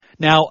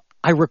Now,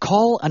 I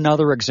recall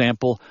another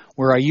example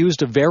where I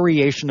used a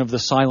variation of the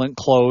silent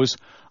close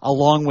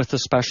along with the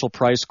special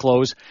price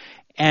close.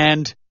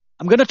 And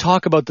I'm going to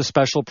talk about the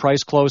special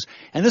price close.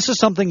 And this is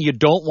something you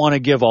don't want to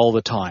give all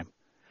the time.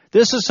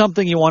 This is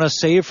something you want to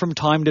save from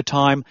time to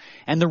time.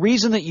 And the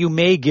reason that you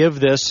may give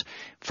this,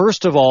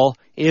 first of all,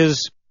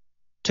 is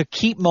to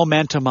keep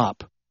momentum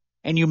up.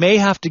 And you may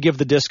have to give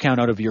the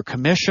discount out of your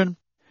commission.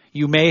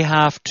 You may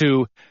have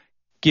to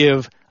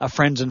give a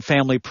friends and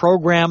family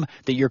program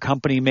that your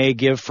company may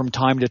give from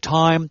time to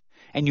time.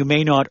 And you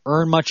may not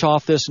earn much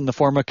off this in the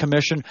form of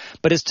commission,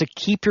 but it's to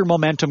keep your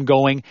momentum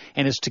going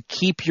and it's to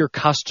keep your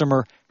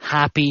customer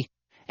happy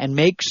and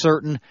make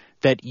certain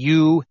that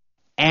you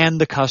and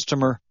the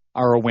customer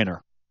are a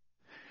winner.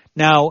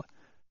 Now,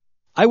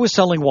 I was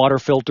selling water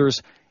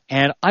filters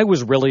and I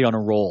was really on a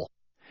roll.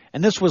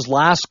 And this was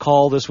last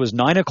call. This was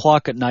 9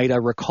 o'clock at night. I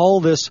recall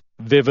this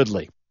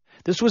vividly.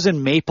 This was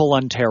in Maple,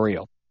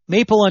 Ontario.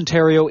 Maple,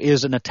 Ontario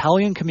is an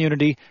Italian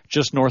community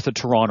just north of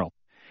Toronto.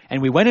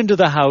 And we went into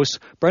the house.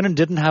 Brendan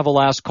didn't have a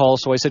last call,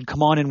 so I said,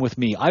 come on in with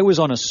me. I was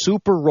on a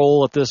super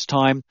roll at this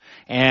time,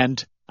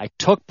 and I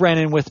took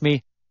Brendan with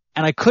me,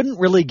 and I couldn't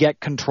really get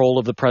control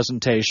of the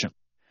presentation.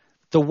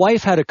 The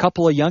wife had a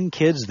couple of young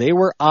kids. They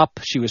were up.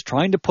 She was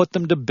trying to put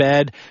them to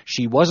bed.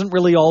 She wasn't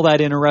really all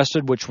that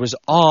interested, which was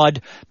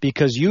odd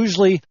because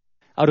usually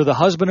out of the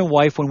husband and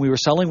wife, when we were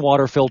selling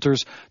water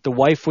filters, the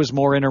wife was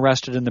more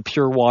interested in the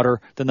pure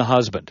water than the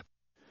husband.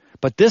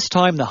 But this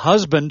time, the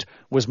husband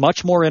was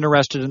much more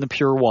interested in the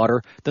pure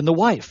water than the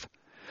wife.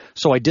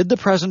 So I did the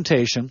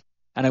presentation,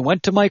 and I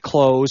went to my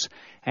close,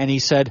 and he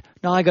said,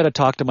 no, I got to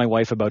talk to my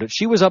wife about it.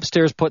 She was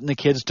upstairs putting the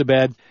kids to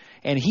bed,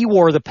 and he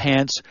wore the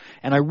pants,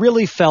 and I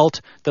really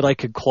felt that I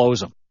could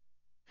close him.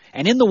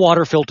 And in the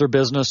water filter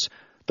business,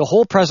 the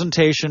whole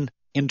presentation,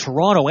 in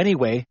Toronto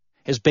anyway,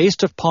 is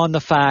based upon the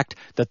fact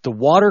that the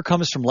water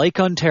comes from Lake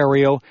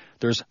Ontario.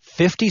 There's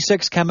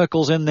 56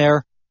 chemicals in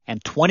there,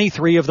 and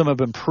 23 of them have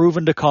been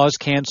proven to cause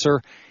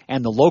cancer,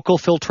 and the local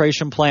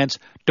filtration plants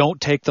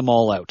don't take them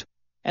all out.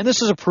 And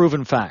this is a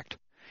proven fact.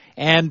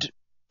 And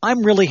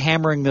I'm really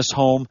hammering this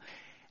home,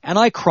 and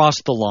I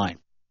crossed the line.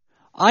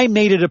 I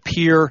made it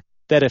appear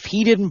that if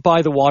he didn't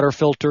buy the water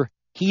filter,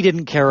 he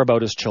didn't care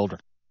about his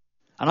children.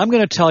 And I'm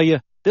going to tell you,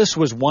 this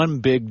was one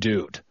big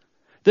dude.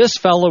 This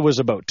fella was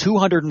about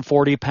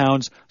 240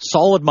 pounds,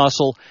 solid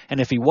muscle, and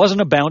if he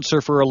wasn't a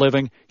bouncer for a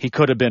living, he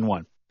could have been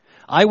one.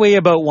 I weigh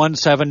about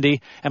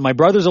 170, and my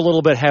brother's a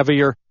little bit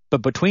heavier,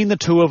 but between the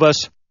two of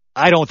us,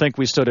 I don't think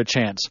we stood a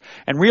chance.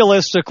 And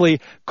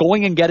realistically,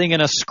 going and getting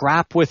in a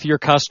scrap with your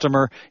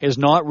customer is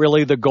not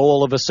really the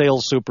goal of a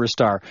sales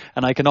superstar.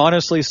 And I can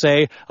honestly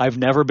say I've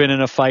never been in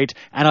a fight,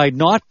 and I'd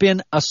not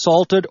been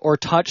assaulted or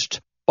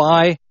touched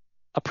by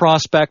a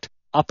prospect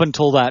up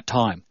until that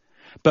time.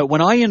 But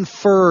when I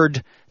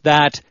inferred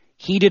that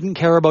he didn't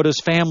care about his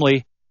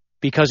family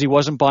because he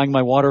wasn't buying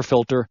my water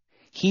filter,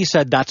 he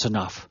said, that's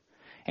enough.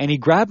 And he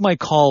grabbed my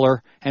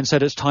collar and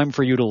said, it's time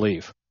for you to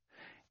leave.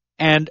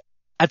 And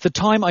at the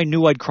time, I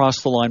knew I'd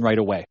crossed the line right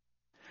away.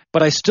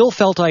 But I still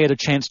felt I had a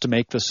chance to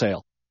make the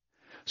sale.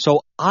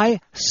 So I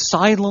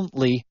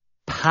silently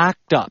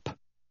packed up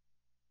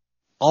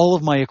all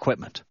of my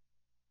equipment.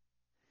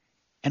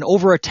 And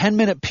over a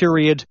 10-minute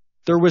period,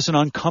 there was an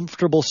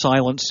uncomfortable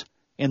silence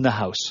in the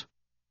house.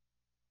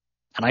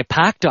 And I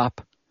packed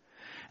up,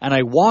 and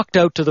I walked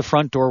out to the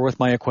front door with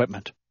my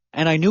equipment.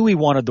 And I knew he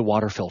wanted the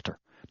water filter,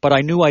 but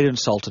I knew I'd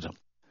insulted him.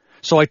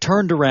 So I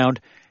turned around,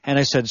 and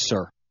I said,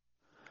 sir,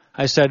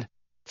 I said,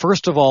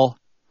 first of all,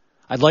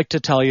 I'd like to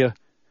tell you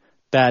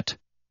that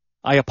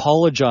I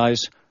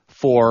apologize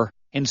for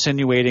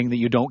insinuating that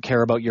you don't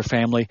care about your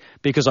family,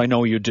 because I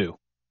know you do.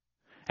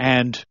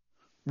 And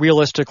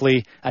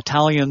realistically,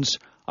 Italians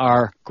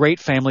are great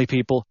family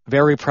people,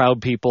 very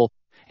proud people,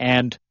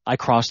 and I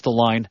crossed the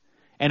line.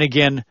 And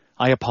again,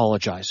 I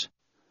apologize.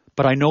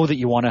 But I know that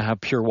you want to have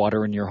pure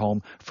water in your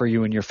home for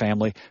you and your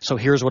family, so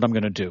here's what I'm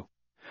going to do.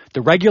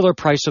 The regular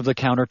price of the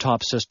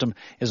countertop system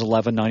is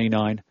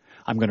 $11.99.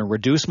 I'm going to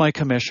reduce my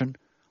commission.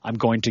 I'm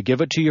going to give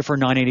it to you for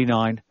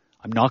 $9.89.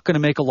 I'm not going to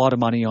make a lot of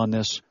money on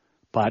this,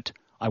 but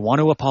I want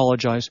to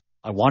apologize.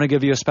 I want to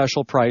give you a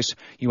special price.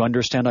 You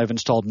understand I've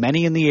installed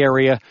many in the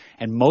area,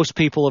 and most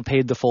people have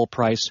paid the full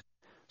price.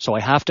 So I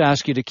have to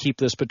ask you to keep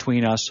this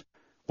between us.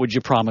 Would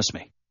you promise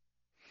me?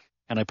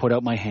 And I put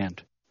out my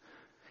hand,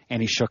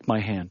 and he shook my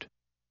hand.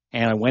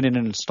 And I went in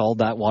and installed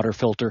that water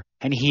filter,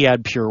 and he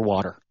had pure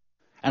water.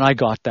 And I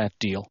got that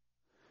deal.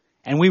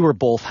 And we were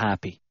both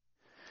happy.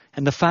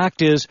 And the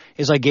fact is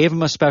I gave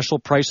him a special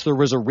price. There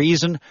was a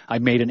reason. I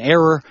made an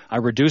error. I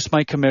reduced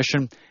my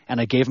commission, and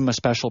I gave him a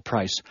special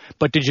price.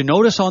 But did you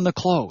notice on the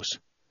close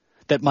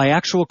that my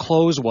actual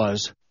close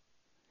was,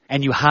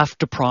 and you have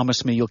to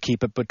promise me you'll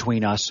keep it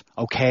between us,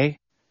 okay?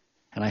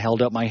 And I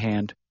held out my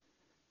hand,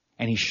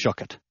 and he shook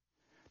it.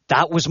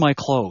 That was my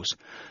close.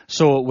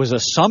 So it was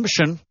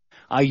assumption.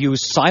 I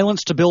used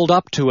silence to build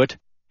up to it,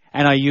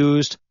 and I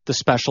used the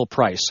special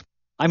price.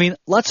 I mean,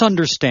 let's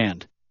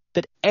understand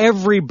that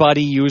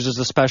everybody uses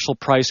a special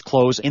price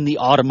close in the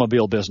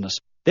automobile business.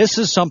 This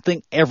is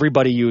something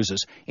everybody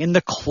uses. In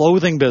the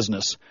clothing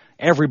business,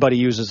 everybody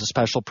uses a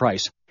special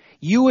price.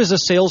 You as a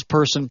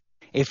salesperson,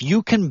 if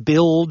you can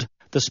build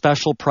the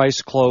special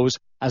price close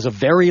as a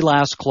very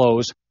last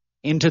close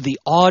into the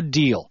odd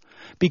deal,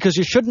 because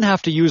you shouldn't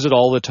have to use it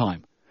all the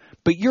time,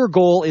 but your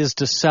goal is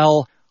to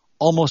sell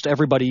almost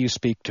everybody you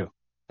speak to,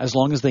 as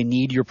long as they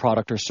need your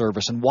product or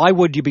service. And why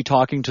would you be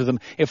talking to them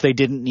if they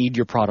didn't need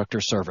your product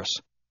or service?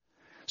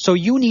 So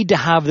you need to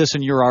have this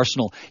in your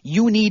arsenal.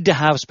 You need to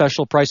have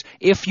special price.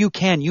 If you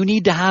can, you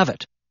need to have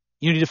it.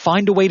 You need to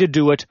find a way to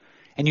do it,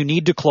 and you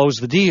need to close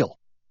the deal.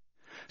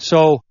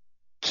 So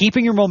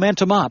keeping your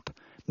momentum up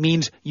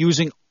means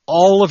using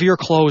all of your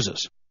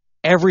closes,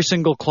 every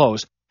single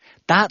close.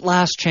 That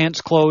last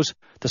chance close,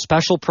 the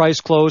special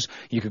price close,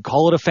 you could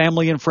call it a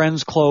family and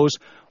friends close,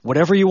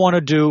 whatever you want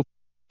to do,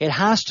 it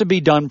has to be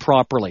done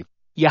properly.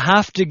 You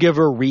have to give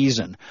a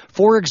reason.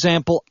 For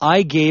example,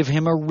 I gave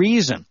him a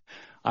reason.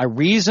 My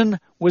reason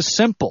was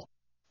simple.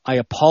 I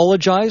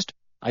apologized,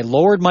 I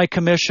lowered my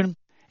commission,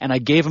 and I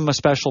gave him a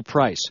special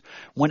price.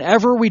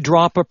 Whenever we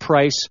drop a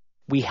price,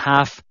 we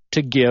have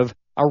to give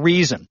a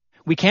reason.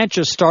 We can't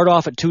just start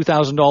off at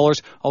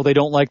 $2,000. Oh, they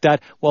don't like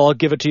that. Well, I'll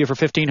give it to you for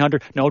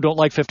 $1,500. No, don't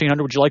like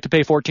 $1,500. Would you like to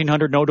pay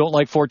 $1,400? No, don't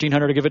like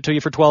 $1,400. I'll give it to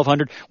you for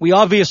 $1,200. We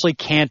obviously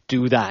can't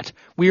do that.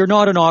 We are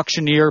not an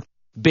auctioneer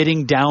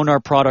bidding down our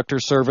product or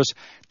service.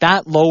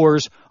 That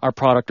lowers our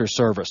product or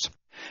service.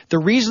 The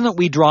reason that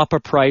we drop a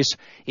price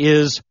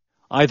is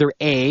either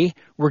A,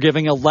 we're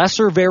giving a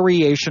lesser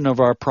variation of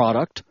our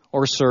product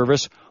or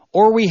service,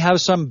 or we have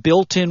some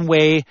built-in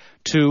way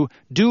to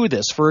do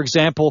this. For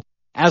example,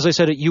 as I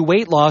said at U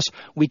Weight Loss,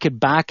 we could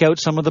back out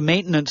some of the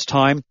maintenance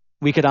time.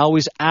 We could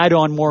always add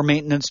on more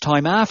maintenance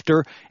time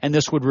after, and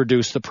this would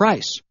reduce the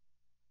price.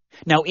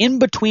 Now, in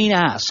between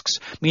asks,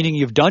 meaning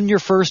you've done your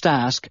first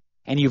ask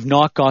and you've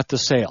not got the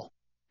sale,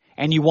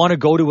 and you want to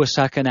go to a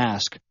second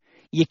ask,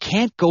 you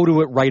can't go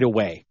to it right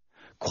away.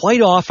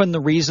 Quite often, the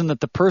reason that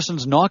the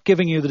person's not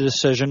giving you the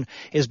decision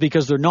is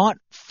because they're not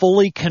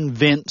fully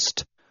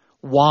convinced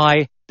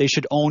why they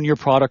should own your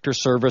product or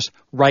service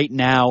right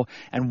now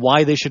and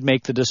why they should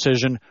make the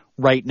decision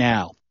right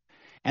now.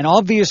 And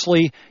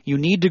obviously, you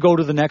need to go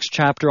to the next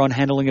chapter on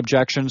handling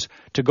objections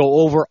to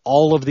go over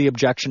all of the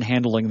objection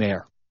handling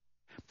there.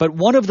 But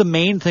one of the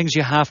main things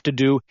you have to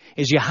do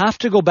is you have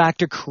to go back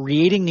to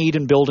creating need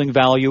and building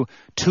value,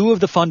 two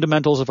of the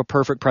fundamentals of a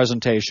perfect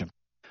presentation.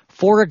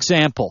 For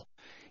example,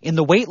 in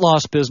the weight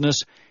loss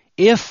business,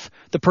 if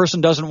the person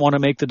doesn't want to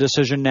make the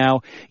decision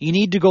now, you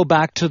need to go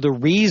back to the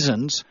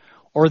reasons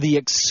or the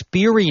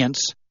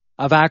experience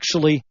of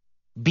actually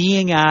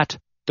being at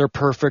their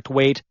perfect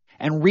weight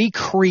and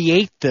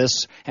recreate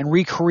this and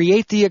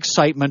recreate the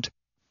excitement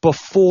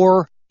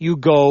before you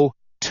go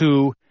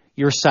to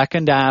your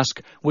second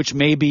ask, which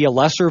may be a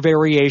lesser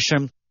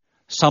variation,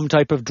 some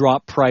type of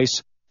drop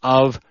price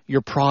of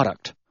your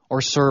product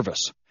or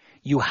service.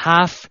 You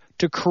have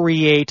to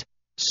create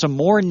some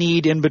more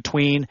need in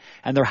between,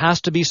 and there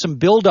has to be some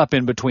build-up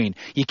in between.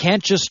 You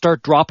can't just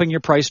start dropping your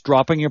price.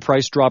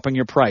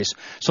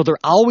 So there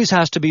always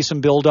has to be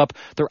some build-up.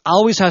 There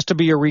always has to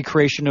be a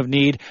recreation of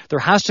need. There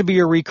has to be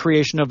a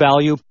recreation of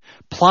value.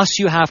 Plus,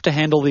 you have to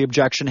handle the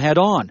objection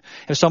head-on.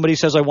 If somebody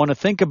says, I want to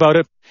think about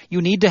it,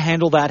 you need to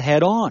handle that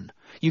head-on.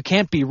 You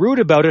can't be rude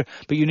about it,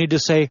 but you need to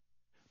say,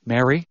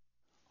 Mary,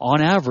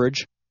 on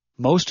average,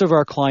 most of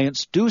our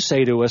clients do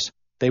say to us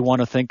they want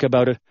to think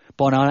about it,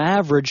 but on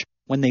average,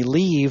 when they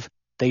leave,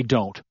 they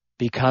don't.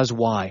 Because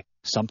why?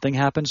 Something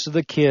happens to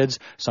the kids,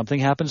 something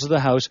happens to the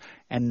house,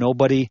 and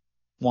nobody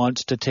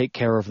wants to take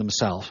care of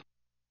themselves.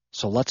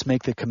 So let's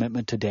make the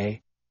commitment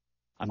today.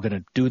 I'm going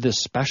to do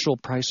this special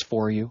price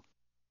for you.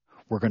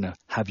 We're going to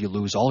have you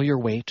lose all your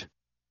weight.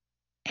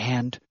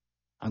 And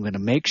I'm going to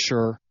make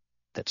sure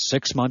that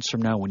 6 months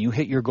from now, when you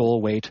hit your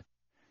goal weight,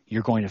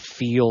 you're going to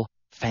feel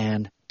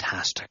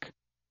fantastic.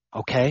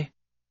 Okay?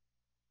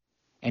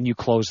 And you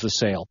close the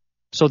sale.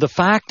 So the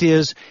fact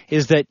is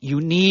that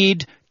you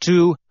need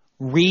to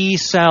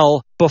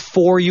resell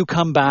before you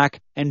come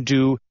back and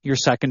do your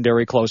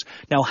secondary close.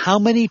 Now, how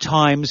many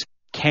times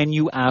can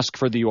you ask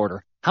for the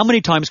order? How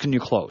many times can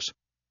you close?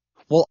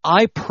 Well,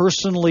 I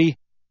personally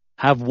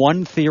have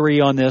one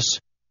theory on this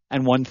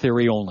and one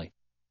theory only.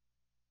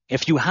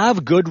 If you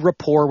have good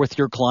rapport with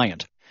your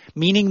client,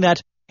 meaning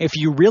that if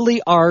you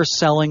really are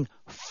selling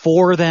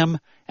for them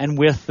and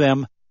with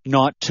them,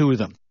 not to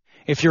them,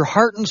 if your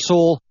heart and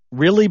soul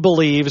really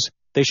believes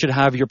they should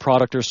have your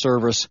product or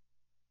service,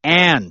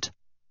 and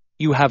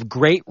you have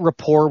great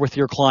rapport with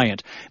your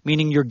client,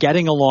 meaning you're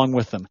getting along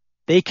with them.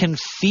 They can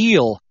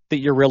feel that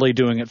you're really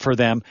doing it for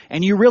them,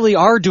 and you really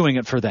are doing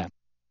it for them.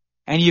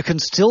 And you can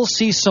still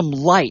see some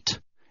light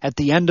at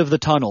the end of the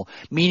tunnel,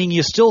 meaning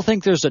you still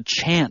think there's a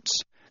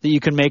chance that you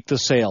can make the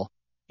sale.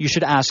 You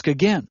should ask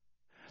again.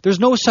 There's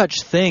no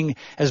such thing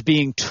as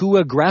being too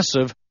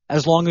aggressive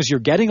as long as you're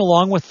getting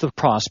along with the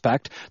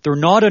prospect. They're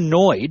not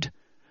annoyed.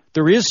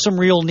 There is some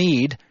real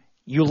need.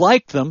 You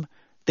like them,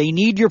 they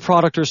need your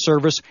product or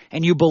service,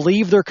 and you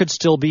believe there could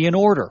still be an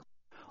order.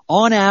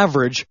 On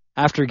average,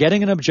 after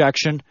getting an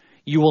objection,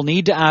 you will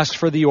need to ask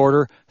for the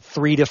order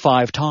 3 to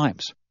 5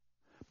 times.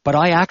 But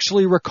I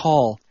actually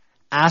recall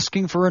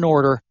asking for an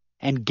order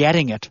and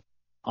getting it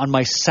on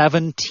my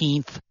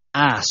 17th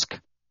ask.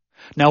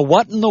 Now,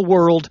 what in the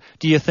world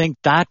do you think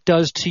that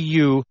does to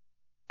you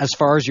as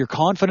far as your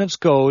confidence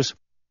goes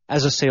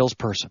as a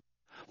salesperson?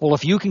 Well,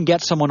 if you can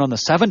get someone on the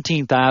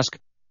 17th ask,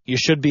 you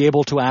should be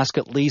able to ask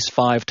at least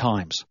 5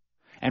 times.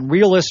 And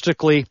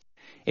realistically,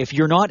 if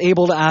you're not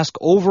able to ask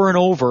over and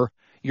over,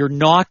 you're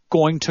not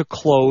going to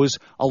close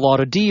a lot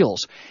of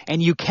deals.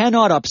 And you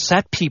cannot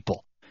upset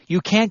people. You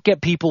can't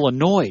get people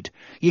annoyed.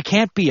 You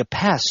can't be a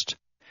pest.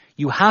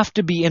 You have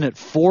to be in it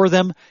for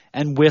them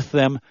and with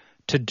them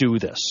to do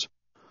this.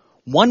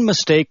 One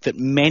mistake that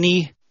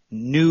many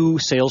new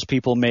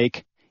salespeople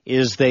make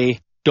is they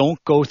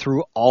don't go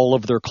through all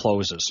of their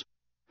closes.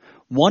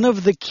 One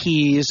of the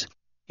keys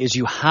is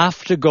you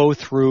have to go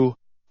through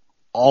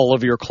all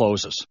of your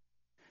closes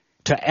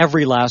to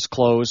every last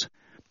close,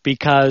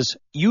 because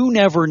you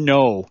never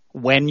know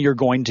when you're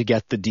going to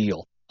get the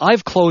deal.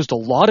 I've closed a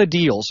lot of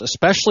deals,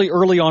 especially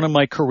early on in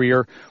my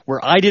career, where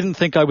I didn't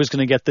think I was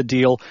going to get the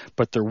deal,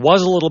 but there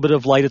was a little bit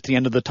of light at the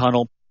end of the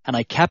tunnel, and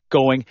I kept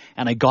going,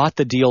 and I got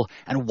the deal,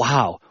 and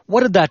wow,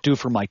 what did that do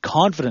for my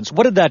confidence?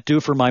 What did that do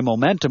for my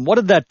momentum? What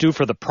did that do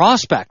for the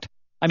prospect?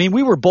 I mean,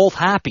 we were both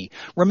happy.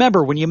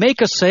 Remember, when you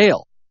make a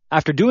sale,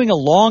 after doing a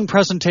long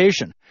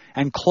presentation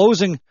and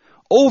closing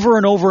over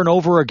and over and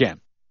over again,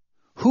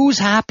 who's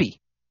happy?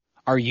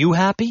 Are you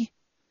happy?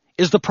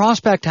 Is the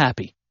prospect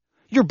happy?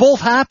 You're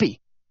both happy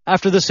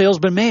after the sale's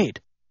been made.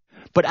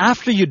 But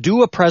after you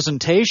do a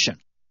presentation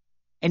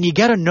and you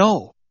get a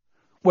no,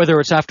 whether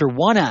it's after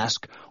 1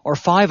 ask or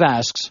 5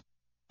 asks,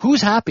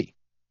 who's happy?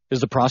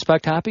 Is the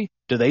prospect happy?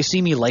 Do they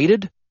seem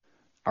elated?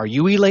 Are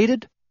you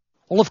elated?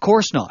 Well, of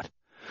course not.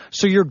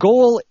 So your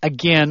goal,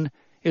 again,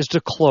 is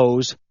to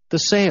close the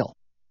sale.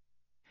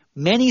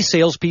 Many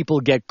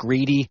salespeople get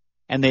greedy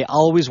and they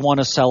always want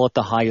to sell at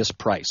the highest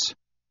price.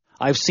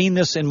 I've seen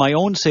this in my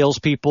own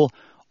salespeople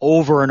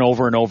over and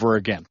over and over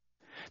again.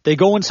 They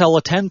go and sell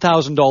a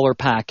 $10,000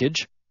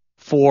 package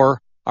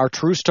for our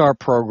TrueStar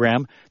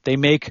program. They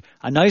make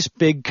a nice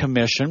big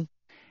commission,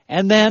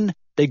 and then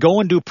they go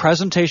and do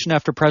presentation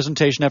after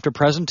presentation after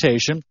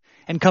presentation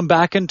and come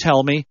back and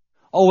tell me,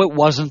 oh, it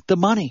wasn't the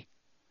money.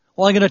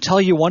 Well, I'm going to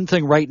tell you one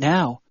thing right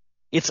now.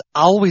 It's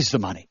always the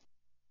money.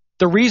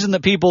 The reason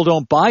that people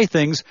don't buy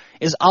things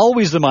is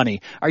always the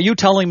money. Are you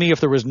telling me if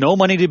there was no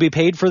money to be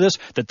paid for this,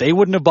 that they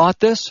wouldn't have bought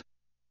this?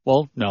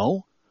 Well,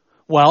 no.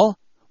 Well,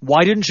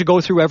 why didn't you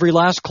go through every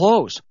last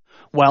close?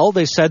 Well,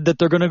 they said that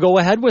they're going to go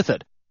ahead with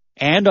it.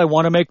 And I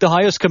want to make the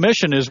highest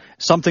commission is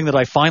something that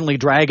I finally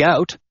drag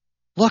out.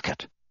 Look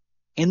it.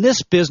 In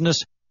this business,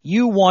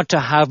 you want to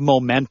have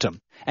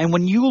momentum. And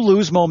when you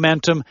lose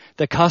momentum,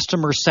 the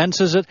customer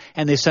senses it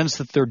and they sense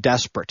that they're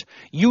desperate.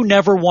 You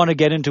never want to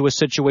get into a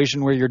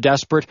situation where you're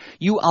desperate.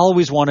 You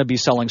always want to be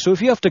selling. So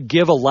if you have to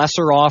give a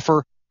lesser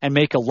offer and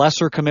make a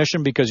lesser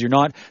commission because you're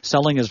not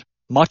selling as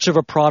much of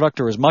a product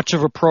or as much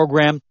of a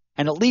program,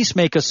 and at least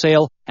make a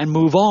sale and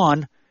move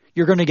on,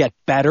 you're going to get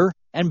better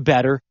and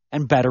better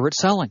and better at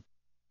selling.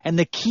 And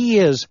the key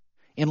is,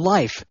 in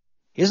life,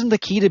 isn't the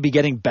key to be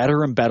getting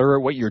better and better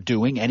at what you're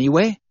doing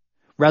anyway?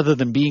 Rather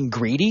than being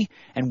greedy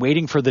and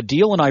waiting for the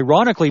deal, and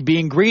ironically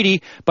being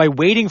greedy by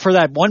waiting for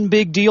that one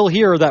big deal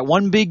here or that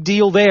one big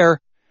deal there,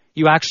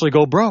 you actually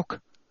go broke.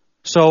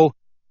 So,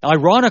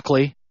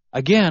 ironically,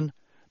 again,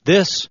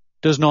 this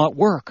does not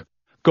work.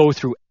 Go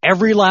through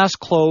every last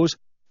close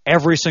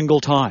every single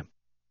time.